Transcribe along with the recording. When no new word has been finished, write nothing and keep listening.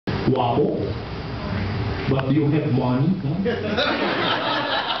Wow. But do you have money?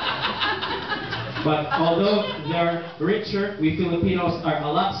 But although they're richer, we Filipinos are a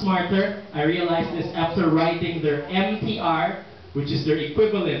lot smarter. I realized this after writing their MTR, which is their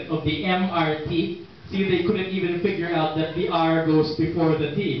equivalent of the MRT. See, they couldn't even figure out that the R goes before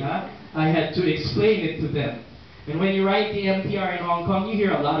the T, huh? I had to explain it to them. And when you write the MTR in Hong Kong, you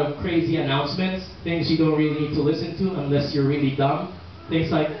hear a lot of crazy announcements, things you don't really need to listen to unless you're really dumb. Things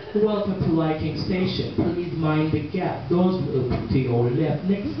like, welcome to Liking Station, please mind the gap, doors will open to your left,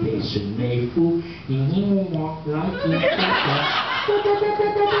 next station, Mayfu, Liking Station.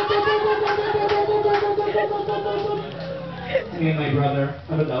 Me and my brother,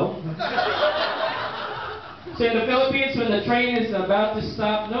 ano daw? So in the Philippines, when the train is about to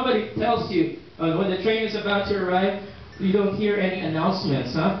stop, nobody tells you, when the train is about to arrive, you don't hear any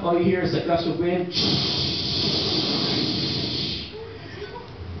announcements, huh? All you hear is a gust of wind.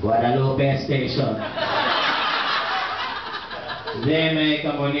 Guadalupe Station. Zeme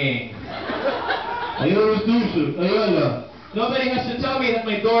Kamuning. Nobody has to tell me that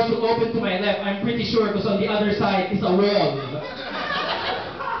my doors will open to my left. I'm pretty sure because on the other side is a wall.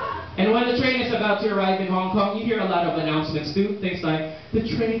 And when the train is about to arrive in Hong Kong, you hear a lot of announcements too. Things like, the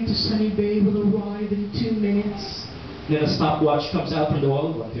train to Sunny Bay will arrive in 2 minutes. Then a stopwatch comes out from the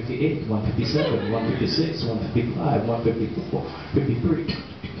wall. 158, 157, 156, 155, 154, 53.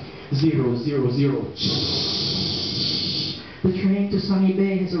 000. The train to Sunny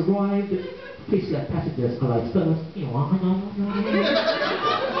Bay has arrived. Please let passengers alight first. In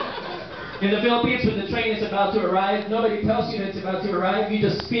the Philippines, when the train is about to arrive, nobody tells you that it's about to arrive. You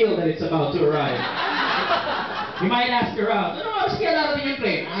just feel that it's about to arrive. You might ask around, ano, kaya darating yung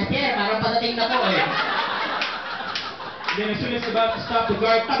train? Sir, parang padating na po eh. Then as soon as it's about to stop, the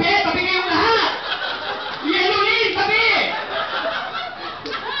guard, tabi kayong lahat! Yellow lane, tabi!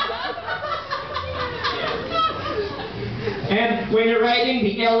 And when you're riding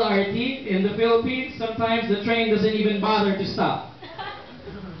the LRT in the Philippines, sometimes the train doesn't even bother to stop.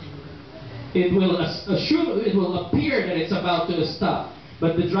 It will appear that it's about to stop,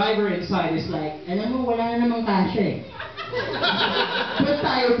 but the driver inside is like, alam mo, wala na namang kasya eh. Ba't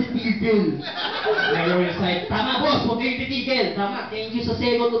tayo titigil? Driver inside, tama boss, huwag kayong titigil. Tama, thank you sa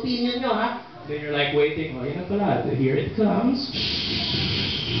second opinion nyo, ha? Then you're like waiting, oh, yun na pala, here it comes.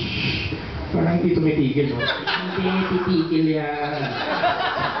 Parang hindi tumitigil, no? Hindi titigil yan.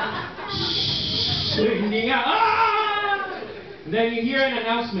 Hindi nga, Then you hear an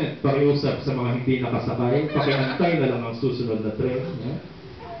announcement. Pakiusap sa mga hindi nakasakay, pakiantay na lang ang susunod na train. Yeah?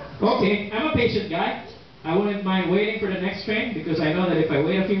 Okay, I'm a patient guy. I wouldn't mind waiting for the next train because I know that if I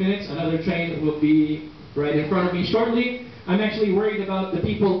wait a few minutes, another train will be right in front of me shortly. I'm actually worried about the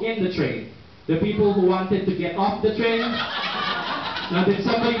people in the train. The people who wanted to get off the train. Now, did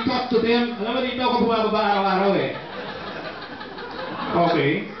somebody talk to them? Alam mo, dito ako bumababa araw-araw eh.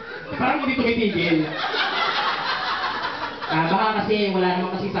 Okay. Parang hindi tumitigil. Baka kasi wala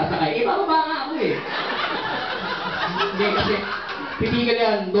naman kasi sasakay. Bababa nga ako eh. Hindi kasi, titigil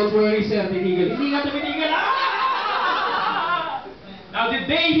yan. Don't worry sir, titigil. Hindi nga tumitigil. Now,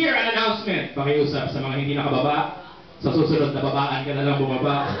 did they hear an announcement? Pakiusap sa mga hindi nakababa. Sa susunod na babaan ka na lang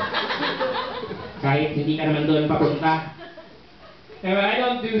bumaba. Kahit hindi ka naman doon papunta. Anyway, I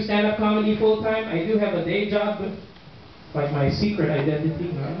don't do stand-up comedy full-time. I do have a day job, like my secret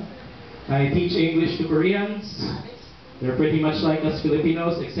identity. I teach English to Koreans. They're pretty much like us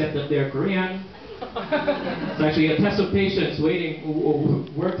Filipinos, except that they're Korean. It's actually a test of patience working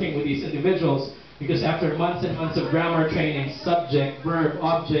with these individuals, because after months and months of grammar training, subject, verb,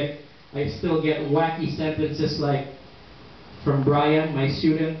 object, I still get wacky sentences like, from Brian, my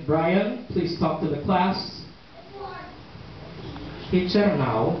student, Brian, please talk to the class. Teacher,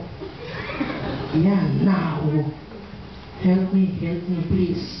 now. Yeah, now. Help me,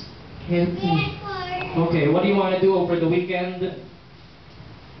 please. Help me. Okay, what do you want to do over the weekend?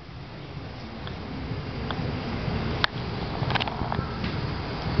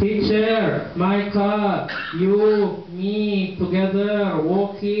 Teacher, Micah, you, me, together,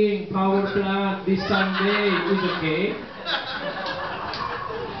 walking, power plant, this Sunday, is okay?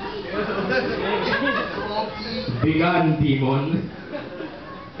 Bigan, demon.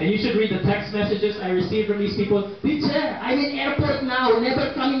 And you should read the text messages I received from these people. Teacher, I'm in airport now,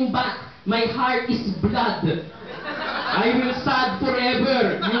 never coming back. My heart is blood. I will sad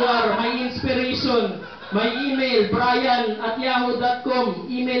forever. You are my inspiration. My email, brian@yahoo.com.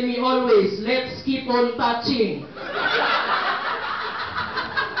 Email me always. Let's keep on touching.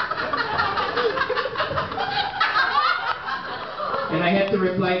 And I had to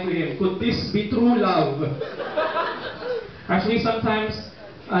reply to him, could this be true love? Actually, sometimes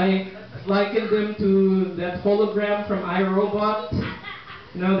I likened them to that hologram from iRobot.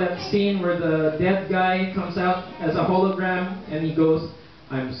 You know that scene where the dead guy comes out as a hologram and he goes,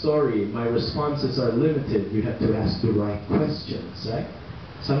 "I'm sorry, my responses are limited. You have to ask the right questions," right?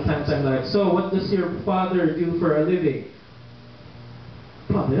 Sometimes I'm like, "So what does your father do for a living?"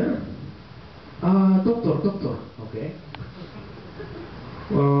 "Father? Doctor. Okay.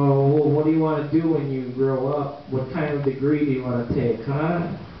 Well, what do you want to do when you grow up? What kind of degree do you want to take, huh?"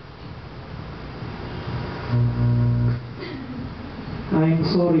 "I'm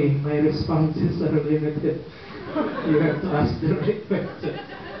sorry, my responses are limited. You have to ask the right question."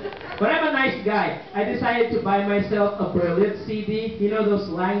 But I'm a nice guy. I decided to buy myself a Berlitz CD. You know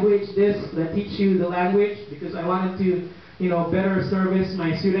those language discs that teach you the language? Because I wanted to, better service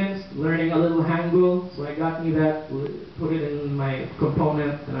my students, learning a little Hangul. So I got me that, put it in my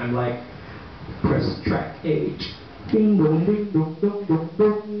component, and I'm like, press track H. Ding dong, ding dong, dong, dong,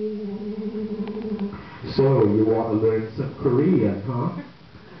 dong. "So, you want to learn some Korean, huh?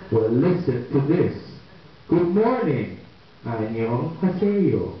 Well, listen to this. Good morning.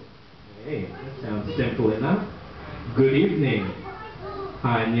 안녕하세요." Hey, that sounds simple enough. "Good evening.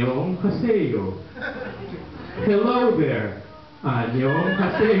 안녕하세요. Hello there.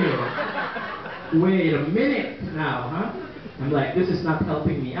 안녕하세요." Wait a minute now, huh? I'm like, this is not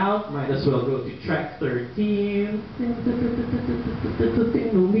helping me out. Might as well go to track 13.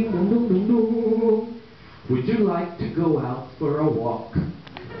 "Would you like to go out for a walk?"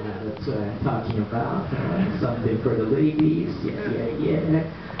 That's what I'm talking about. Something for the ladies. Yeah.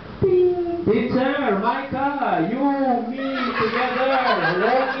 Ding. "Teacher, Micah, you, me, together,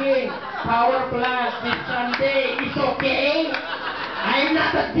 walking, power plant this Sunday. It's okay? I'm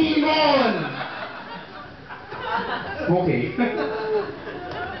not a demon." Okay.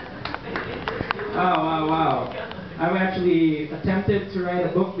 Oh, wow. I've actually attempted to write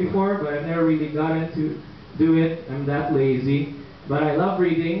a book before, but I've never really gotten to do it. I'm that lazy. But I love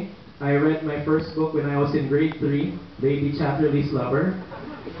reading. I read my first book when I was in grade 3, Lady Chatterley's Lover,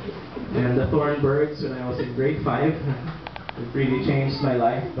 and The Thornbirds when I was in grade 5. It really changed my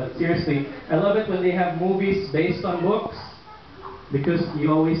life. But seriously, I love it when they have movies based on books, because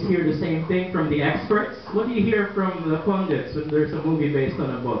you always hear the same thing from the experts. What do you hear from the pundits when there's a movie based on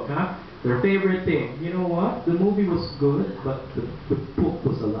a book, huh? Their favorite thing. "You know what? The movie was good, but the book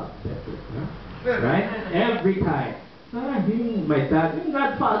was a lot better." Huh? Right? Every time. My dad, "Yung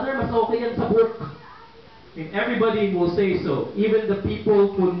Godfather, mas okay yan sa book." And everybody will say so, even the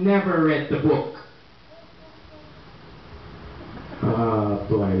people who never read the book.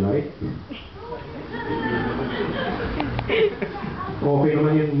 Twilight. Okay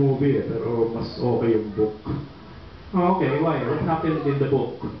naman yung movie pero mas okay yung book. Okay, why? What happened in the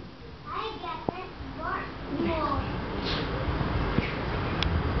book?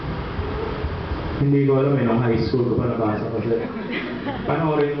 Hindi ko alam nung high school ko pa nabasa kasi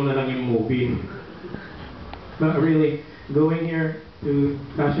panoorin mo na lang yung movie. But really, going here to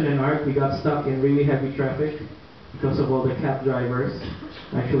Fashion and Art, we got stuck in really heavy traffic because of all the cab drivers.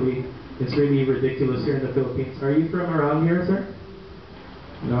 Actually, it's really ridiculous here in the Philippines. Are you from around here, sir?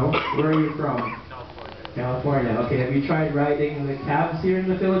 No? Where are you from? California. Okay, have you tried riding the cabs here in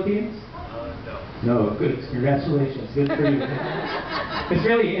the Philippines? No. Good. Congratulations. Good for you. It's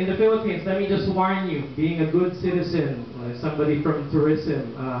really, in the Philippines, let me just warn you, being a good citizen, somebody from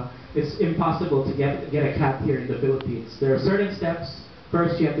tourism, it's impossible to get a cab here in the Philippines. There are certain steps.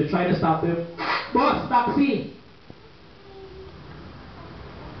 First, you have to try to stop them. "Boss, taxi!"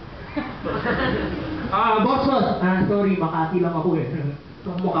 Boss, sorry, Makati lang ako eh.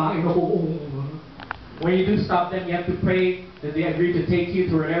 Makati ako. When you do stop them, you have to pray that they agree to take you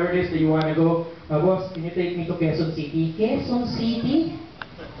to wherever it is that you want to go. "Boss, can you take me to Quezon City?" "Quezon City?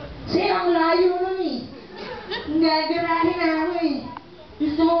 Sir, ang layo nun eh. Gagarahin na ako eh.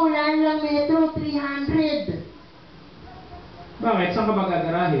 Gusto mo wala lang metro, 300. Bakit? Saan ka ba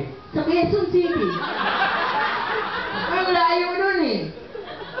gagarahe? Sa Quezon City. Ang layo nun eh.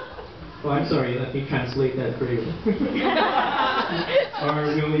 Oh, I'm sorry, let me translate that for you. Or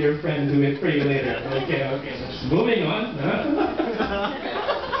will your friend do it for you later? Okay. Moving on.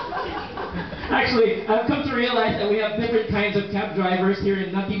 Actually, I've come to realize that we have different kinds of cab drivers here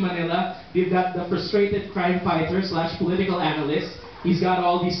in Nati, Manila. We've got the frustrated crime fighter / political analyst. He's got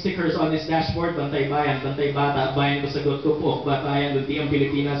all these stickers on his dashboard. Bantay Bayan, Bantay Bata, Bayan ko sagot ko po, Batayan, Lunti ang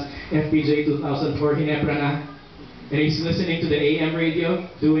Pilipinas, FPJ 2004, Hinebra na. And he's listening to the AM radio,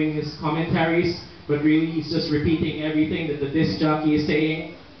 doing his commentaries, but really he's just repeating everything that the disc jockey is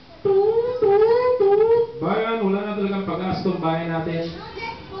saying. Bayan, wala na talagang pag-asa itong bayan natin.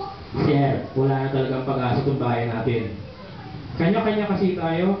 Sir, wala na talagang pag-asa itong bayan natin. Kanya-kanya kasi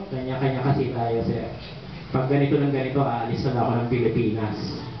tayo. Kanya-kanya kasi tayo, sir. Pag ganito ng ganito, aalis na ako ng Pilipinas.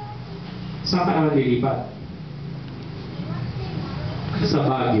 Saan ka naman lilipat? Sa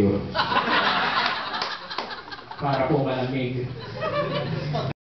Baguio. Para po malamig.